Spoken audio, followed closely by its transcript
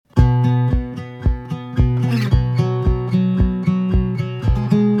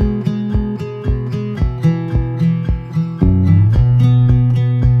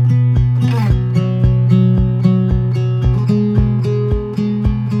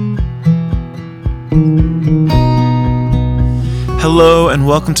Hello and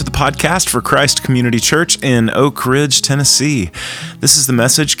welcome to the podcast for Christ Community Church in Oak Ridge, Tennessee. This is the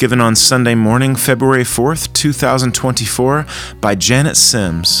message given on Sunday morning, February 4th, 2024 by Janet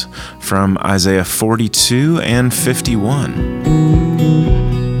Sims from Isaiah 42 and 51.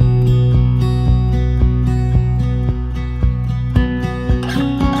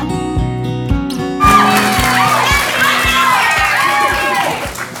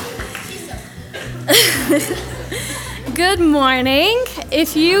 Good morning.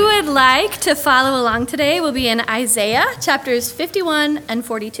 If you would like to follow along today, we'll be in Isaiah chapters 51 and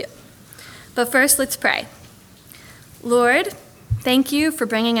 42. But first, let's pray. Lord, thank you for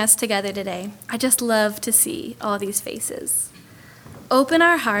bringing us together today. I just love to see all these faces. Open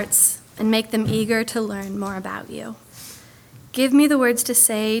our hearts and make them eager to learn more about you. Give me the words to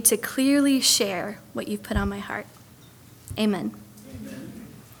say to clearly share what you've put on my heart. Amen.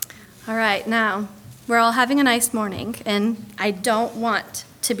 All right, now, we're all having a nice morning, and I don't want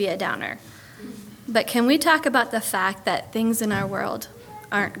to be a downer. But can we talk about the fact that things in our world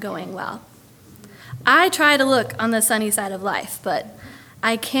aren't going well? I try to look on the sunny side of life, but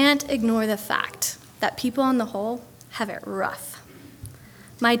I can't ignore the fact that people on the whole have it rough.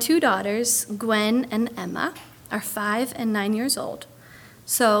 My two daughters, Gwen and Emma, are 5 and 9 years old,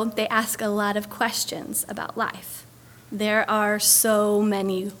 so they ask a lot of questions about life. There are so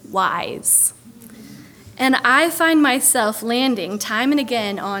many whys. And I find myself landing time and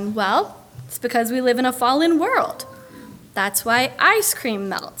again on, well, it's because we live in a fallen world. That's why ice cream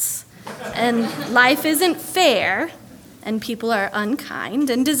melts. And life isn't fair, and people are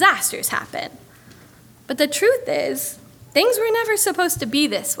unkind, and disasters happen. But the truth is, things were never supposed to be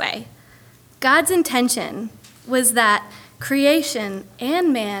this way. God's intention was that creation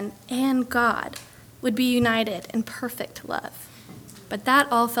and man and God would be united in perfect love. But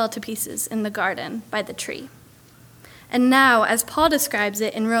that all fell to pieces in the garden by the tree. And now, as Paul describes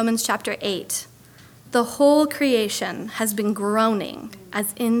it in Romans chapter 8, the whole creation has been groaning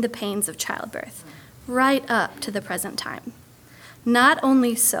as in the pains of childbirth, right up to the present time. Not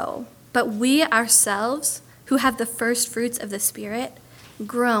only so, but we ourselves, who have the first fruits of the Spirit,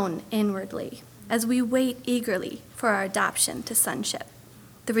 groan inwardly as we wait eagerly for our adoption to sonship,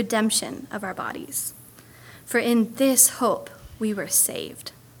 the redemption of our bodies. For in this hope we were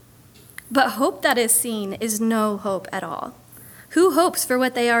saved. But hope that is seen is no hope at all. Who hopes for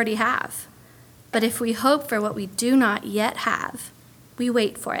what they already have? But if we hope for what we do not yet have, we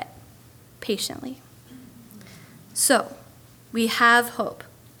wait for it patiently. So, we have hope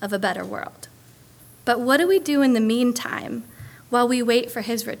of a better world. But what do we do in the meantime while we wait for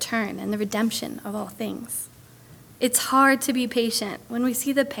his return and the redemption of all things? It's hard to be patient when we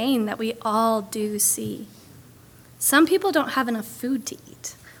see the pain that we all do see. Some people don't have enough food to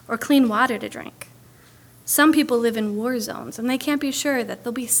eat or clean water to drink. Some people live in war zones and they can't be sure that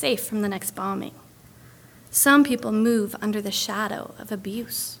they'll be safe from the next bombing. Some people move under the shadow of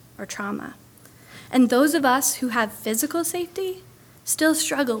abuse or trauma. And those of us who have physical safety still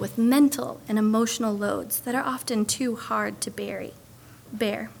struggle with mental and emotional loads that are often too hard to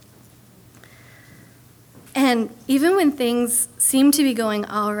bear. And even when things seem to be going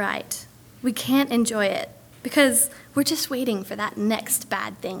all right, we can't enjoy it because we're just waiting for that next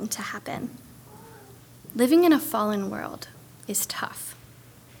bad thing to happen. Living in a fallen world is tough.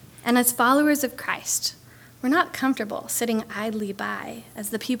 And as followers of Christ, we're not comfortable sitting idly by as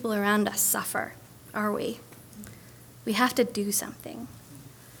the people around us suffer, are we? We have to do something.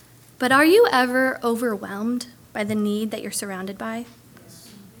 But are you ever overwhelmed by the need that you're surrounded by?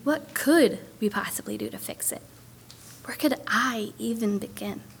 What could we possibly do to fix it? Where could I even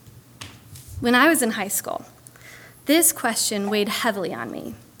begin? When I was in high school, this question weighed heavily on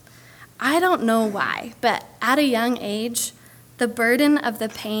me. I don't know why, but at a young age, the burden of the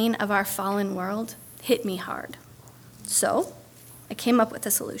pain of our fallen world hit me hard. So, I came up with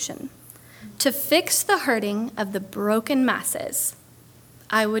a solution. To fix the hurting of the broken masses,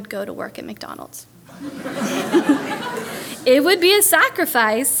 I would go to work at McDonald's. It would be a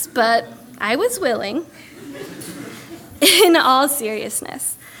sacrifice, but I was willing. In all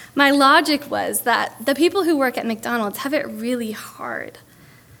seriousness, my logic was that the people who work at McDonald's have it really hard.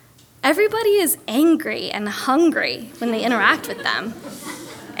 Everybody is angry and hungry when they interact with them.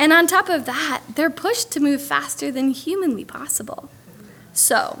 And on top of that, they're pushed to move faster than humanly possible.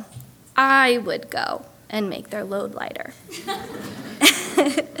 So, I would go and make their load lighter.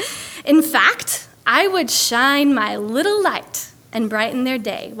 In fact, I would shine my little light and brighten their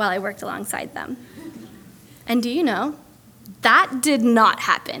day while I worked alongside them. And do you know, that did not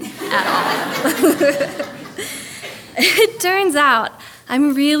happen at all. It turns out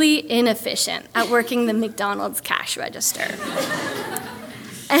I'm really inefficient at working the McDonald's cash register.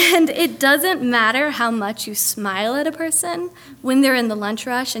 And it doesn't matter how much you smile at a person when they're in the lunch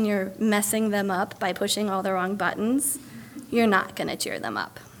rush and you're messing them up by pushing all the wrong buttons, you're not going to cheer them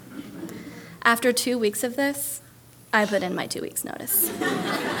up. After 2 weeks of this, I put in my 2 weeks' notice.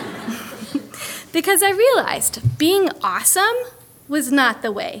 Because I realized being awesome was not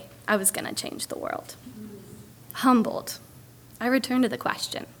the way I was going to change the world. Humbled, I returned to the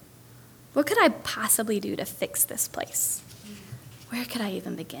question, what could I possibly do to fix this place? Where could I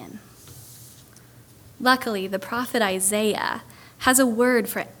even begin? Luckily, the prophet Isaiah has a word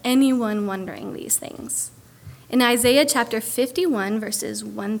for anyone wondering these things. In Isaiah chapter 51, verses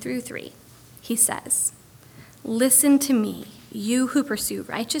 1 through 3, he says, "Listen to me, you who pursue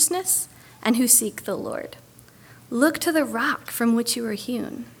righteousness and who seek the Lord. Look to the rock from which you were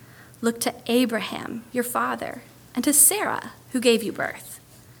hewn. Look to Abraham, your father, and to Sarah, who gave you birth.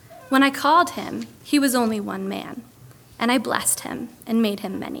 When I called him, he was only one man, and I blessed him and made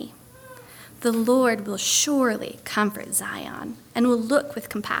him many. The Lord will surely comfort Zion and will look with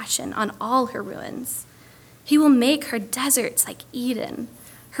compassion on all her ruins. He will make her deserts like Eden,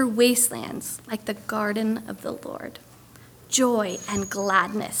 her wastelands like the garden of the Lord. Joy and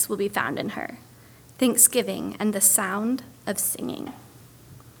gladness will be found in her, thanksgiving and the sound of singing."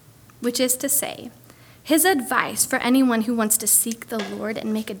 Which is to say, his advice for anyone who wants to seek the Lord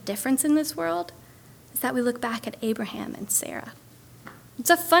and make a difference in this world is that we look back at Abraham and Sarah. It's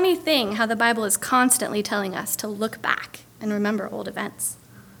a funny thing how the Bible is constantly telling us to look back and remember old events.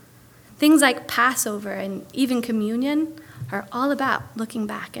 Things like Passover and even communion are all about looking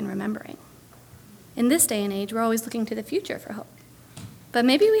back and remembering. In this day and age, we're always looking to the future for hope. But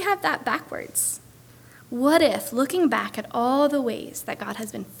maybe we have that backwards. What if looking back at all the ways that God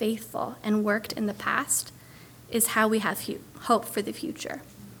has been faithful and worked in the past is how we have hope for the future?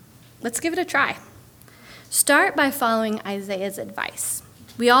 Let's give it a try. Start by following Isaiah's advice.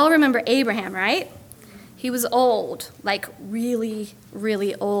 We all remember Abraham, right? He was old, like really,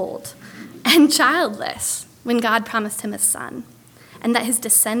 really old, and childless when God promised him a son, and that his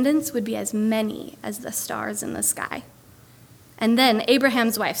descendants would be as many as the stars in the sky. And then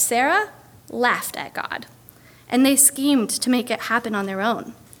Abraham's wife, Sarah, laughed at God, and they schemed to make it happen on their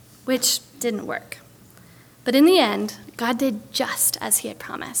own, which didn't work. But in the end, God did just as he had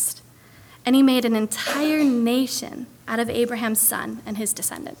promised, and he made an entire nation out of Abraham's son and his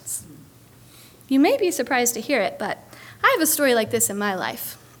descendants. You may be surprised to hear it, but I have a story like this in my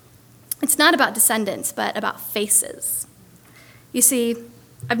life. It's not about descendants, but about faces. You see,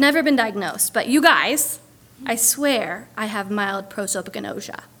 I've never been diagnosed, but you guys, I swear I have mild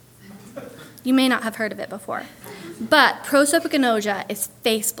prosopagnosia. You may not have heard of it before, but prosopagnosia is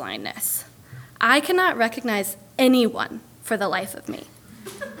face blindness. I cannot recognize anyone for the life of me.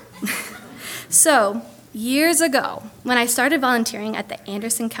 So, years ago, when I started volunteering at the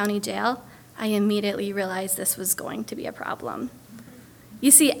Anderson County Jail, I immediately realized this was going to be a problem.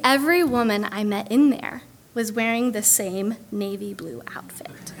 You see, every woman I met in there was wearing the same navy blue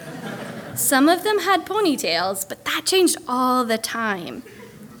outfit. Some of them had ponytails, but that changed all the time.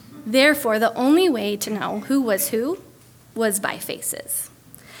 Therefore, the only way to know who was by faces.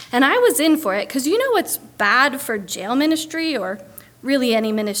 And I was in for it, because you know what's bad for jail ministry, or really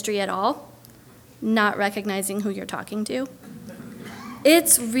any ministry at all? Not recognizing who you're talking to.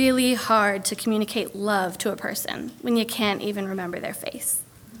 It's really hard to communicate love to a person when you can't even remember their face.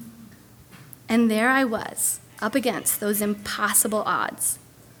 And there I was, up against those impossible odds.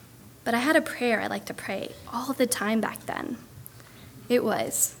 But I had a prayer I like to pray all the time back then. It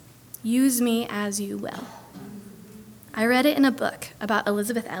was, "Use me as you will." I read it in a book about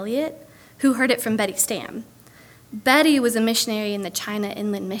Elisabeth Elliot, who heard it from Betty Stam. Betty was a missionary in the China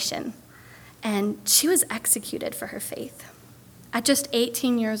Inland Mission, and she was executed for her faith. At just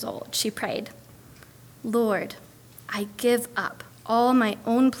 18 years old, she prayed, "Lord, I give up all my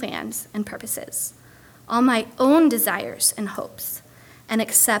own plans and purposes, all my own desires and hopes, and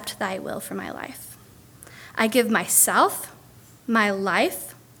accept thy will for my life. I give myself, my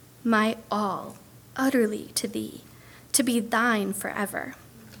life, my all, utterly to thee, to be thine forever.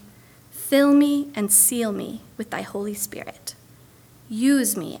 Fill me and seal me with thy Holy Spirit.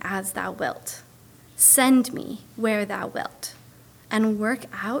 Use me as thou wilt. Send me where thou wilt, and work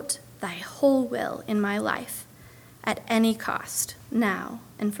out thy whole will in my life at any cost, now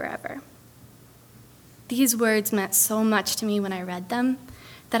and forever." These words meant so much to me when I read them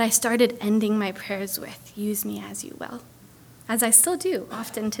that I started ending my prayers with, "Use me as you will," as I still do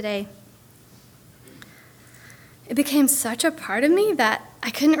often today. It became such a part of me that I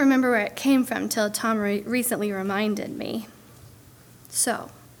couldn't remember where it came from till Tom recently reminded me.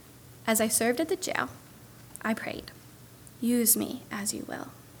 So, as I served at the jail, I prayed, "Use me as you will."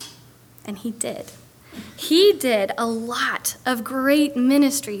 And he did. He did a lot of great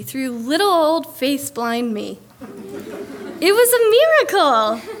ministry through little old face-blind me. It was a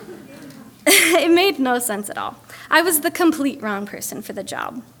miracle. It made no sense at all. I was the complete wrong person for the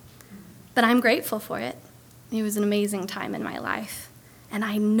job. But I'm grateful for it. It was an amazing time in my life. And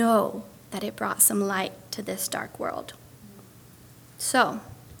I know that it brought some light to this dark world. So,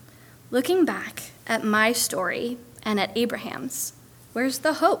 looking back at my story and at Abraham's, where's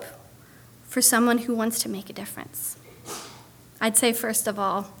the hope for someone who wants to make a difference? I'd say, first of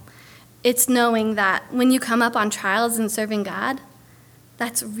all, it's knowing that when you come up on trials in serving God,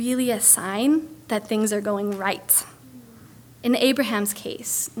 that's really a sign that things are going right. In Abraham's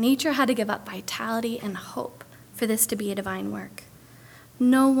case, nature had to give up vitality and hope for this to be a divine work.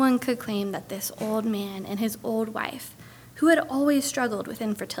 No one could claim that this old man and his old wife, who had always struggled with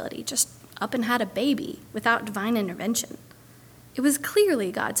infertility, just up and had a baby without divine intervention. It was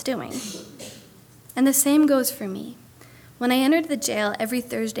clearly God's doing. And the same goes for me. When I entered the jail every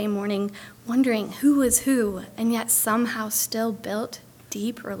Thursday morning, wondering who was who, and yet somehow still built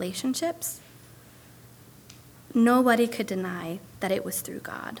deep relationships, nobody could deny that it was through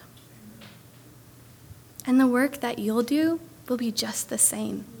God. And the work that you'll do will be just the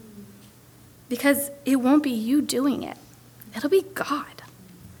same. Because it won't be you doing it. It'll be God.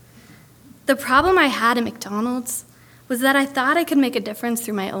 The problem I had at McDonald's was that I thought I could make a difference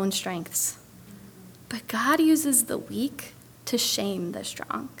through my own strengths. But God uses the weak to shame the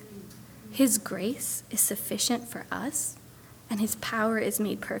strong. His grace is sufficient for us, and his power is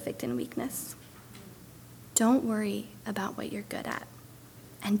made perfect in weakness. Don't worry about what you're good at.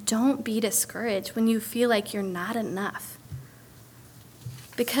 And don't be discouraged when you feel like you're not enough.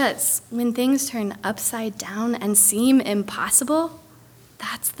 Because when things turn upside down and seem impossible,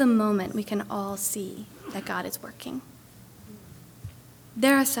 that's the moment we can all see that God is working.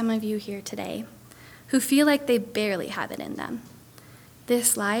 There are some of you here today who feel like they barely have it in them.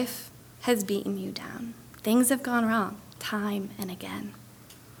 This life has beaten you down. Things have gone wrong time and again.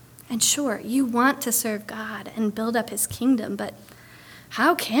 And sure, you want to serve God and build up his kingdom, but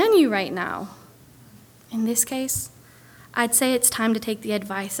how can you right now? In this case, I'd say it's time to take the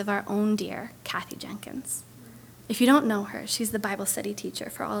advice of our own dear Kathy Jenkins. If you don't know her, she's the Bible study teacher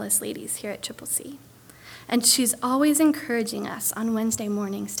for all us ladies here at Triple C. And she's always encouraging us on Wednesday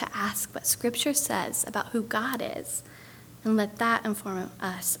mornings to ask what Scripture says about who God is, and let that inform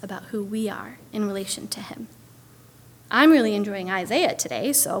us about who we are in relation to him. I'm really enjoying Isaiah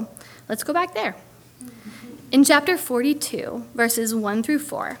today, so let's go back there. In chapter 42, verses 1 through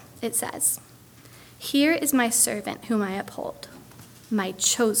 4, it says, "Here is my servant whom I uphold, my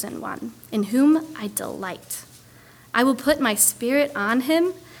chosen one, in whom I delight. I will put my spirit on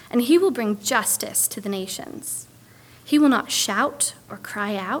him, and he will bring justice to the nations. He will not shout or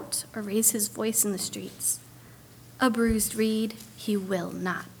cry out or raise his voice in the streets. A bruised reed he will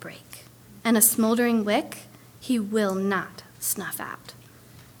not break, and a smoldering wick he will not snuff out.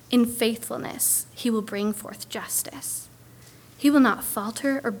 In faithfulness he will bring forth justice. He will not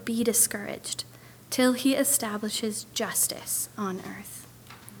falter or be discouraged till he establishes justice on earth."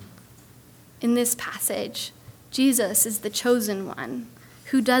 In this passage, Jesus is the chosen one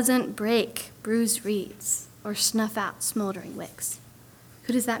who doesn't break bruised reeds or snuff out smoldering wicks.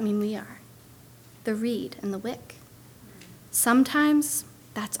 Who does that mean we are? The reed and the wick. Sometimes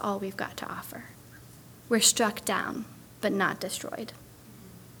that's all we've got to offer. We're struck down, but not destroyed.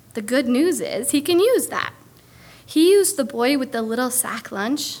 The good news is he can use that. He used the boy with the little sack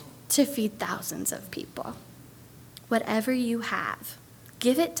lunch to feed thousands of people. Whatever you have,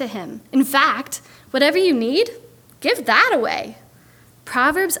 give it to him. In fact, whatever you need, give that away.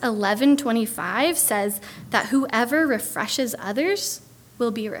 Proverbs 11:25 says that whoever refreshes others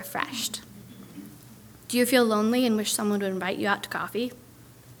will be refreshed. Do you feel lonely and wish someone would invite you out to coffee?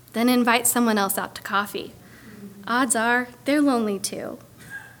 Then invite someone else out to coffee. Odds are they're lonely too.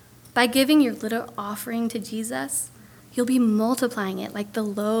 By giving your little offering to Jesus, you'll be multiplying it like the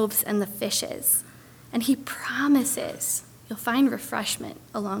loaves and the fishes. And he promises you'll find refreshment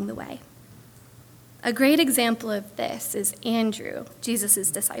along the way. A great example of this is Andrew,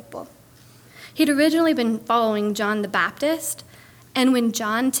 Jesus' disciple. He'd originally been following John the Baptist, and when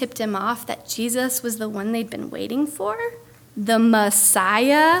John tipped him off that Jesus was the one they'd been waiting for, the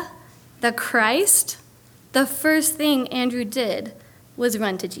Messiah, the Christ, the first thing Andrew did was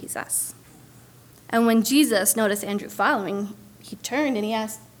run to Jesus. And when Jesus noticed Andrew following, he turned and he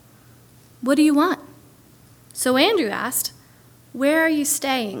asked, "What do you want?" So Andrew asked, "Where are you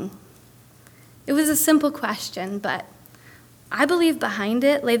staying?" It was a simple question, but I believe behind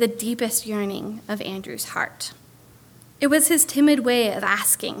it lay the deepest yearning of Andrew's heart. It was his timid way of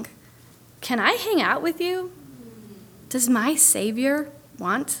asking, "Can I hang out with you? Does my Savior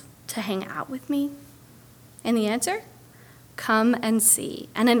want to hang out with me?" And the answer? Come and see,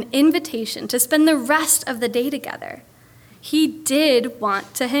 and an invitation to spend the rest of the day together. He did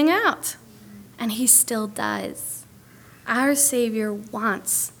want to hang out, and he still does. Our Savior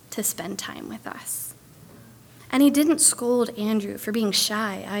wants to spend time with us. And he didn't scold Andrew for being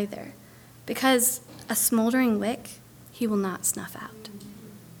shy either, because a smoldering wick he will not snuff out.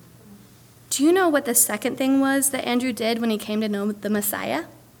 Do you know what the second thing was that Andrew did when he came to know the Messiah?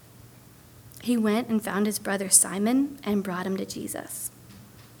 He went and found his brother Simon and brought him to Jesus.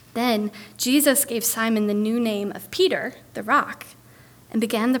 Then Jesus gave Simon the new name of Peter, the rock, and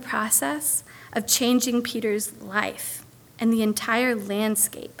began the process of changing Peter's life and the entire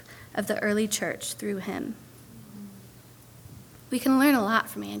landscape of the early church through him. We can learn a lot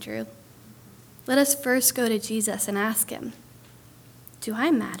from Andrew. Let us first go to Jesus and ask him, "Do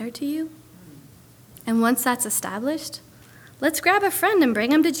I matter to you?" And once that's established, let's grab a friend and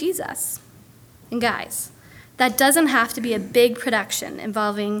bring him to Jesus. And guys, that doesn't have to be a big production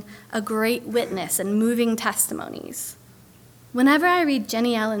involving a great witness and moving testimonies. Whenever I read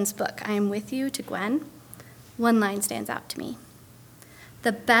Jenny Allen's book, I Am With You, to Gwen, one line stands out to me.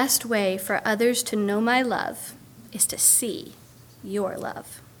 The best way for others to know my love is to see your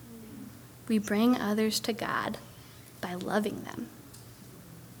love. We bring others to God by loving them.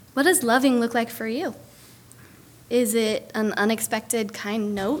 What does loving look like for you? Is it an unexpected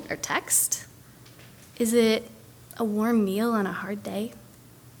kind note or text? Is it a warm meal on a hard day?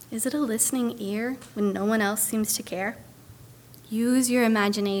 Is it a listening ear when no one else seems to care? Use your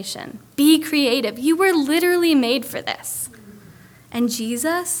imagination. Be creative. You were literally made for this. And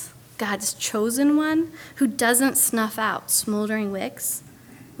Jesus, God's chosen one, who doesn't snuff out smoldering wicks,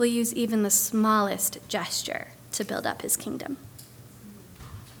 will use even the smallest gesture to build up his kingdom.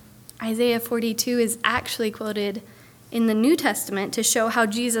 Isaiah 42 is actually quoted in the New Testament to show how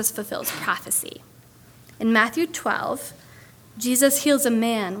Jesus fulfills prophecy. In Matthew 12, Jesus heals a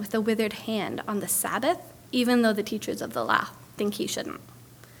man with a withered hand on the Sabbath, even though the teachers of the law think he shouldn't.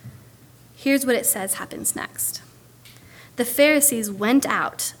 Here's what it says happens next. The Pharisees went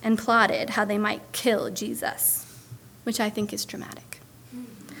out and plotted how they might kill Jesus, which I think is dramatic.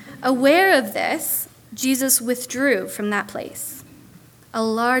 Aware of this, Jesus withdrew from that place. A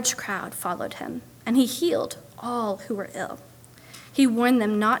large crowd followed him, and he healed all who were ill. He warned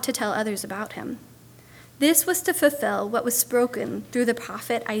them not to tell others about him. This was to fulfill what was spoken through the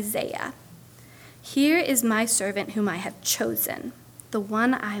prophet Isaiah. Here is my servant whom I have chosen, the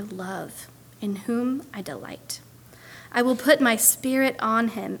one I love, in whom I delight. I will put my spirit on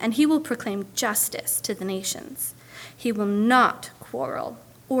him, and he will proclaim justice to the nations. He will not quarrel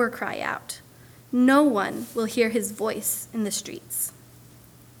or cry out. No one will hear his voice in the streets.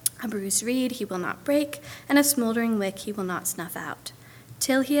 A bruised reed he will not break, and a smoldering wick he will not snuff out,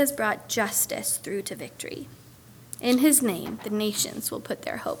 till he has brought justice through to victory. In his name, the nations will put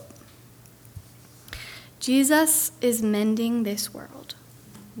their hope. Jesus is mending this world,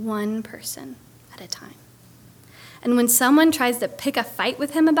 one person at a time. And when someone tries to pick a fight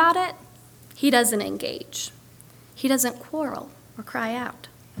with him about it, he doesn't engage. He doesn't quarrel or cry out.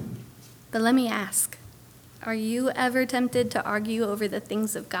 But let me ask, are you ever tempted to argue over the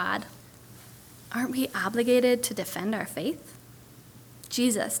things of God? Aren't we obligated to defend our faith?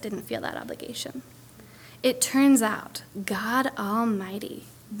 Jesus didn't feel that obligation. It turns out God Almighty,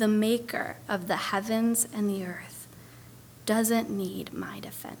 the maker of the heavens and the earth, doesn't need my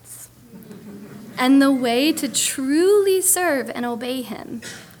defense. And the way to truly serve and obey him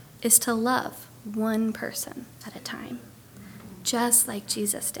is to love one person at a time, just like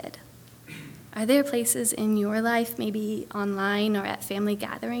Jesus did. Are there places in your life, maybe online or at family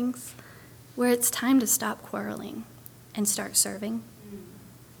gatherings, where it's time to stop quarreling and start serving?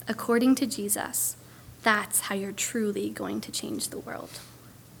 According to Jesus, that's how you're truly going to change the world.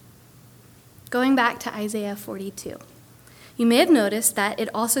 Going back to Isaiah 42, you may have noticed that it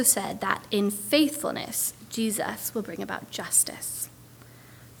also said that in faithfulness, Jesus will bring about justice.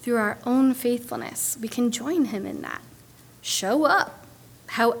 Through our own faithfulness, we can join him in that. Show up,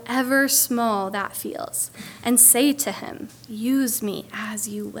 however small that feels, and say to him, use me as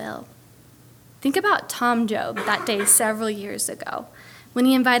you will. Think about Tom Job that day several years ago, when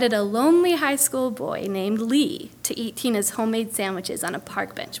he invited a lonely high school boy named Lee to eat Tina's homemade sandwiches on a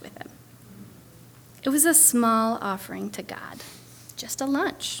park bench with him. It was a small offering to God, just a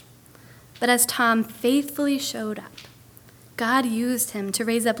lunch. But as Tom faithfully showed up, God used him to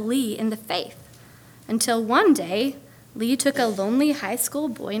raise up Lee in the faith, until one day, Lee took a lonely high school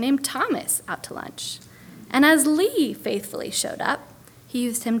boy named Thomas out to lunch. And as Lee faithfully showed up, he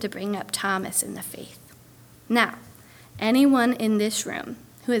used him to bring up Thomas in the faith. Now, anyone in this room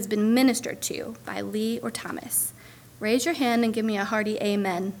who has been ministered to by Lee or Thomas, raise your hand and give me a hearty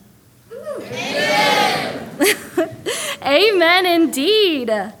amen. Amen. Amen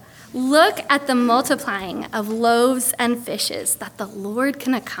indeed. Look at the multiplying of loaves and fishes that the Lord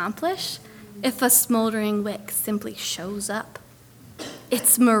can accomplish if a smoldering wick simply shows up.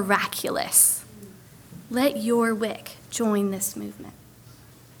 It's miraculous. Let your wick join this movement.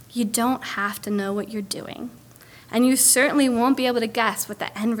 You don't have to know what you're doing, and you certainly won't be able to guess what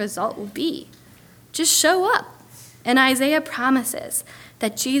the end result will be. Just show up. And Isaiah promises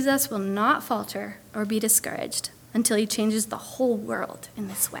that Jesus will not falter or be discouraged until he changes the whole world in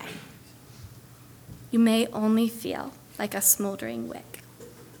this way. You may only feel like a smoldering wick,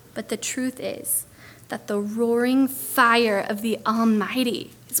 but the truth is that the roaring fire of the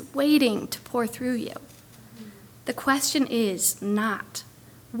Almighty is waiting to pour through you. The question is not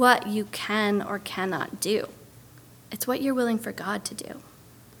what you can or cannot do. It's what you're willing for God to do.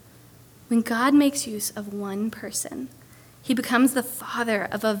 When God makes use of one person, he becomes the father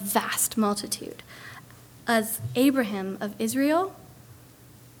of a vast multitude. As Abraham of Israel,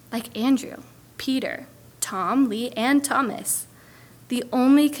 like Andrew, Peter, Tom, Lee, and Thomas, the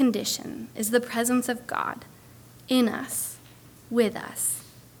only condition is the presence of God in us, with us,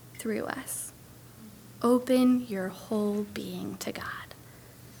 through us. Open your whole being to God,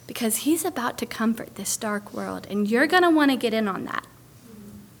 because he's about to comfort this dark world, and you're going to want to get in on that.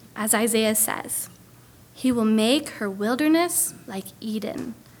 As Isaiah says, he will make her wilderness like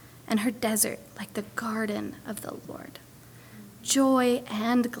Eden, and her desert like the garden of the Lord. Joy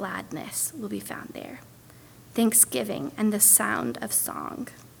and gladness will be found there, thanksgiving and the sound of song.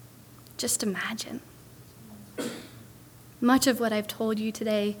 Just imagine. Much of what I've told you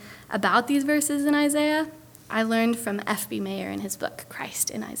today about these verses in Isaiah, I learned from F.B. Meyer in his book, Christ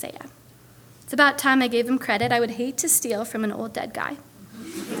in Isaiah. It's about time I gave him credit. I would hate to steal from an old dead guy.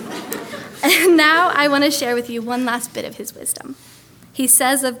 And now I want to share with you one last bit of his wisdom. He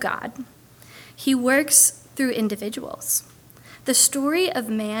says of God, he works through individuals. The story of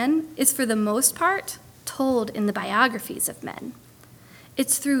man is, for the most part, told in the biographies of men.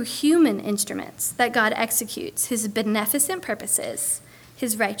 It's through human instruments that God executes his beneficent purposes,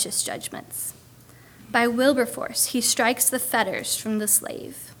 his righteous judgments. By Wilberforce, he strikes the fetters from the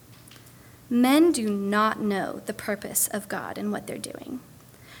slave. Men do not know the purpose of God and what they're doing.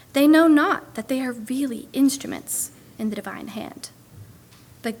 They know not that they are really instruments in the divine hand.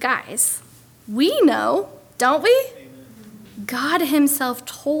 But guys, we know, don't we? God himself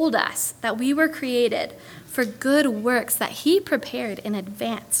told us that we were created for good works that he prepared in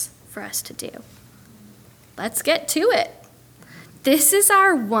advance for us to do. Let's get to it. This is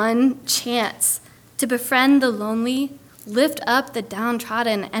our one chance to befriend the lonely, lift up the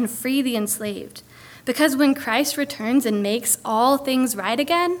downtrodden, and free the enslaved. Because when Christ returns and makes all things right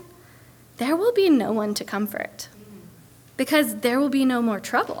again, there will be no one to comfort. Because there will be no more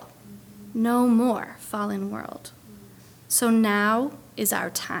trouble, no more fallen world. So now is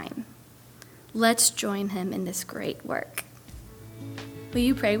our time. Let's join him in this great work. Will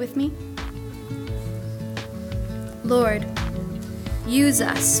you pray with me? Lord, use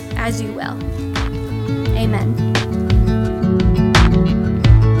us as you will. Amen.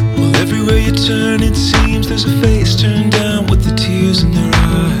 Well, everywhere you turn, it seems there's a face turned down with the tears in their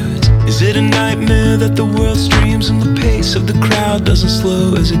eyes. Is it a nightmare that the world streams and the pace of the crowd doesn't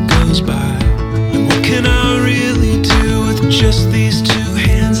slow as it goes by? And what can I really do with just these two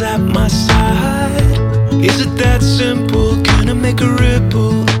hands at my side? Is it that simple? Can I make a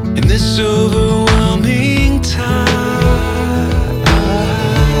ripple in this overwhelming tide?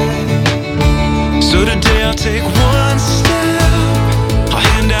 So today I'll take one step, I'll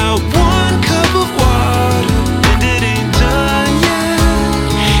hand out one cup of water, and it ain't done yet.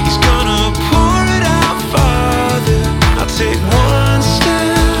 He's gonna pour it out, Father. I'll take one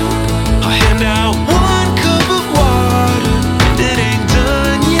step, I'll hand out one cup of water, and it ain't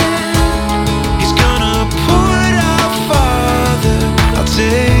done yet. He's gonna pour it out, Father. I'll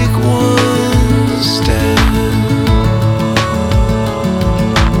take one step.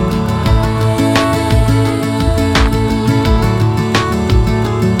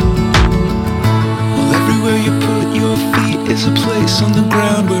 Is a place on the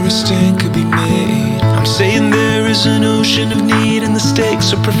ground where a stand could be made. I'm saying there is an ocean of need, and the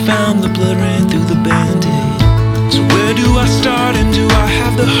stakes are profound. The blood ran through the band-aid. So So where do I start, and do I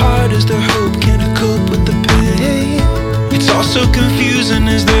have the heart? Is there hope? Can I cope with the pain? It's all so confusing.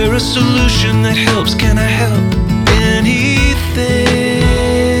 Is there a solution that helps? Can I help? Anything.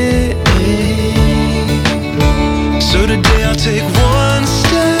 So today I'll take one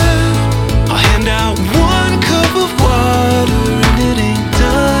step. I'll hand out one cup of water, and it ain't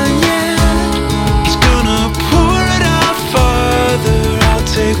done yet. He's gonna pour it out farther. I'll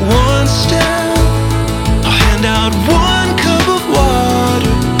take one step. I'll hand out one cup of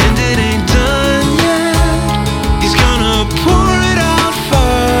water, and it ain't done yet. He's gonna pour it out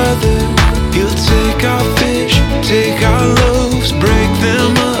farther. He'll take our fish, take our loaves, break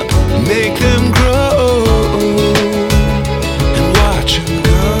them up, make them grow, and watch them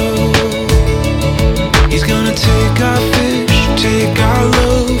go. He's gonna take our fish, take our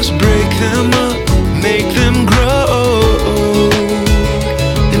loaves, break them up, make them grow,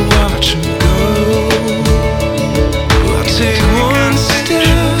 and watch them go. I'll take one step,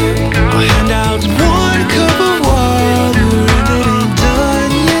 I'll hand out one cup of water, and it ain't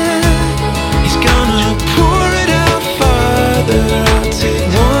done yet. He's gonna pour it out farther. I'll take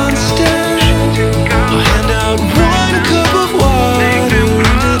one step, I'll hand out one cup of water,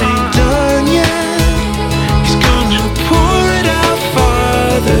 and it ain't done yet. He's gonna pour it out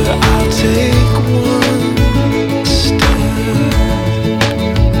farther. I'll take one step.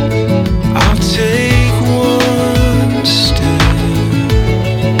 I'll take one step.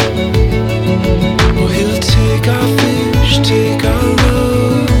 Oh, he'll take our fish, take our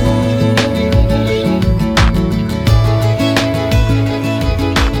loaves.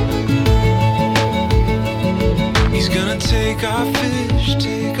 He's gonna take our fish.